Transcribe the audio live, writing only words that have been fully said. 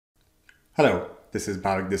Hello, this is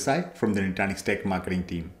Desai from the Nutanix Tech Marketing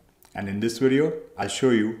team. And in this video, I'll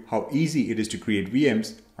show you how easy it is to create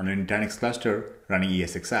VMs on a Nutanix cluster running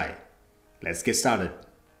ESXi. Let's get started.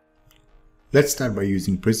 Let's start by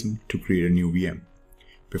using Prism to create a new VM.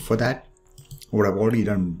 Before that, what I've already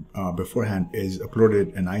done beforehand is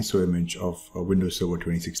uploaded an ISO image of Windows Server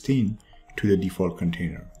 2016 to the default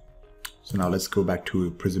container. So now let's go back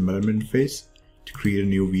to Prism element interface. To create a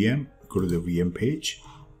new VM, go to the VM page,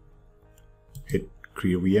 hit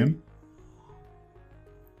create VM,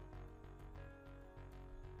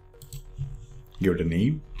 give it a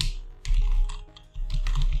name,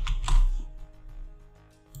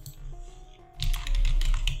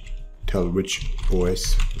 tell which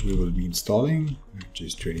OS we will be installing, which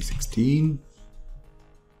is 2016,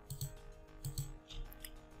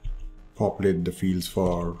 populate the fields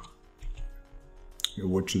for your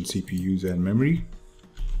virtual CPUs and memory,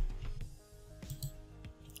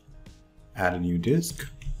 add a new disk,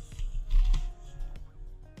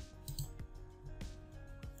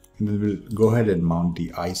 and then we'll go ahead and mount the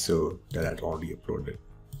ISO that I'd already uploaded.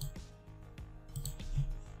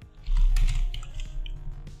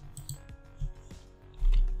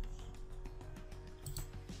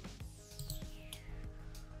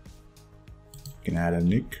 You can add a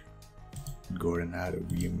NIC, go ahead and add a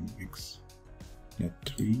VMX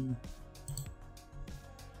Net3,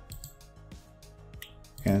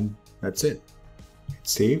 and that's it.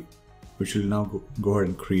 It's saved, which will now go ahead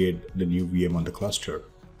and create the new VM on the cluster.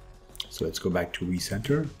 So let's go back to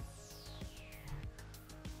vCenter,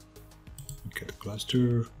 look at the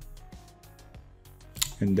cluster,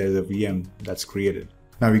 and there's a VM that's created.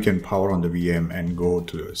 Now we can power on the VM and go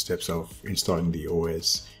to the steps of installing the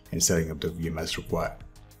OS and setting up the VM as required.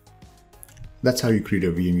 That's how you create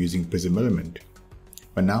a VM using Prism element.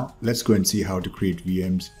 But now let's go and see how to create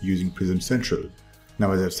VMs using Prism Central.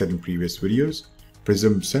 Now, as I've said in previous videos,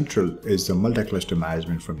 Prism Central is the multi-cluster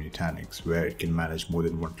management from Nutanix, where it can manage more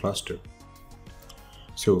than one cluster.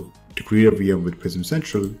 So to create a VM with Prism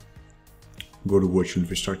Central, go to Virtual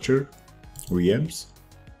Infrastructure, VMs,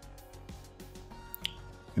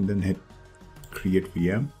 and then hit Create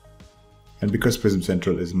VM. And because Prism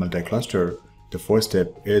Central is multi-cluster, the first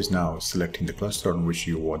step is now selecting the cluster on which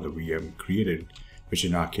you want the VM created, which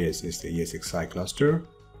in our case is the ESXi cluster.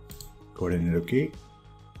 Go ahead and hit OK.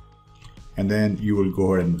 And then you will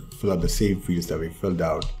go ahead and fill out the same fields that we filled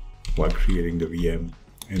out while creating the VM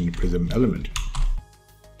in the Prism element.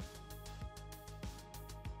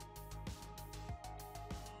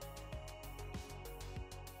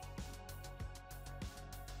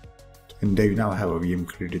 And there you now have a VM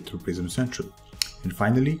created through Prism Central. And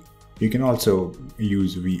finally, you can also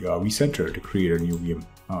use vCenter to create a new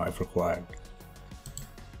VM if required.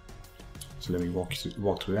 So let me walk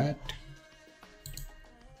through that.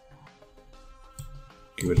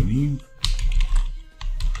 Give it a name.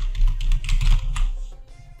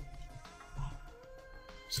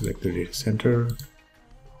 Select the data center.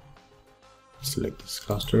 Select this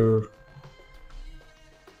cluster.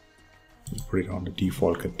 Put it on the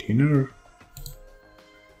default container.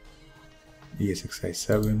 ESXi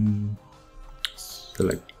 7.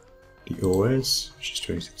 Select the OS, which is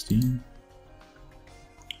 2016.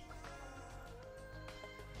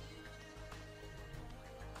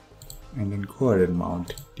 And then go ahead and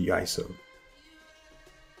mount the ISO.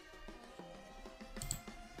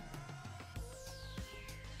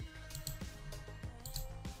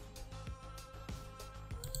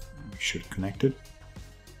 We should connect it.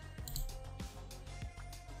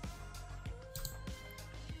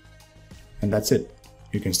 And that's it.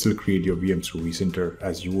 You can still create your VM through vCenter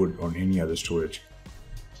as you would on any other storage.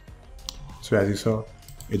 So as you saw,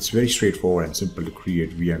 it's very straightforward and simple to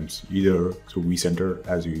create VMs either through vCenter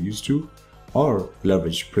as you used to, or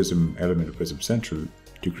leverage Prism element of Prism Central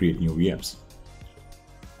to create new VMs.